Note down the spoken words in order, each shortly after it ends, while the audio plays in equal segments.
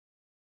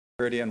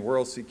and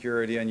world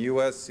security and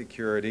U.S.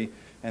 security,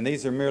 and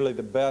these are merely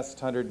the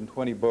best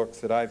 120 books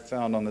that I've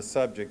found on the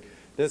subject.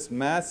 This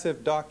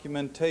massive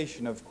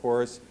documentation, of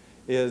course,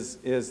 is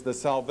the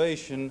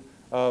salvation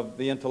of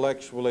the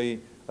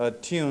intellectually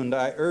attuned.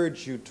 I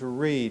urge you to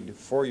read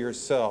for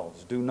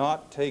yourselves. Do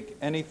not take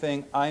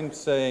anything I'm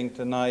saying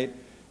tonight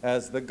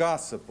as the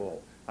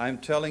gospel. I'm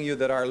telling you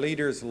that our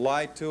leaders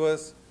lie to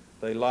us.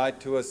 They lie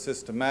to us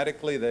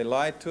systematically. They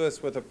lie to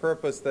us with a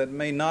purpose that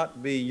may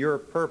not be your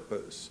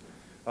purpose.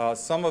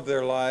 Some of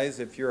their lies,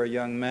 if you're a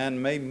young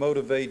man, may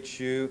motivate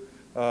you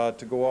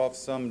to go off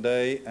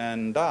someday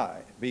and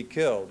die, be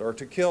killed, or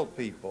to kill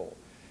people.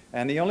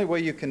 And the only way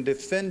you can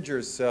defend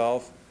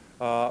yourself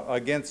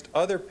against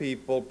other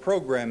people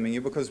programming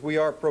you, because we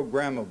are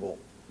programmable.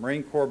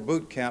 Marine Corps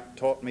boot camp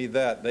taught me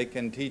that. They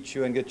can teach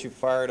you and get you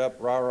fired up,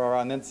 rah, rah,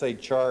 rah, and then say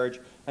charge,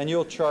 and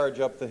you'll charge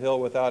up the hill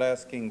without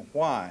asking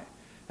why,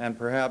 and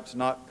perhaps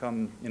not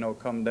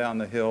come down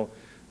the hill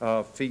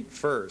feet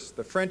first.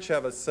 The French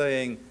have a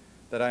saying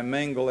that I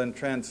mangle in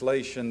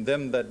translation: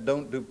 them that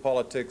don't do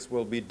politics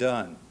will be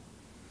done.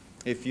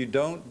 If you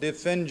don't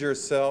defend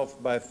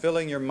yourself by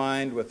filling your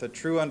mind with a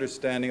true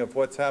understanding of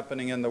what's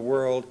happening in the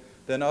world,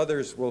 then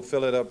others will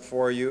fill it up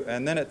for you,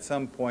 and then at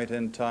some point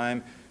in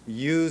time,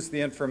 use the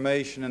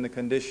information and the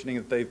conditioning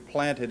that they've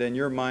planted in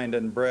your mind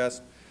and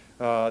breast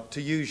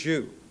to use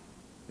you,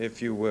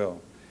 if you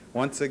will.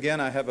 Once again,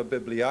 I have a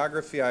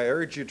bibliography. I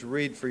urge you to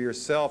read for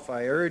yourself.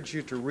 I urge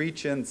you to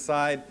reach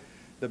inside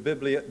the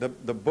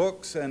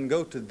books and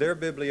go to their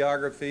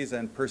bibliographies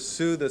and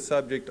pursue the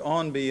subject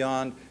on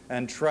beyond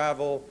and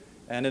travel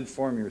and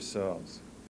inform yourselves.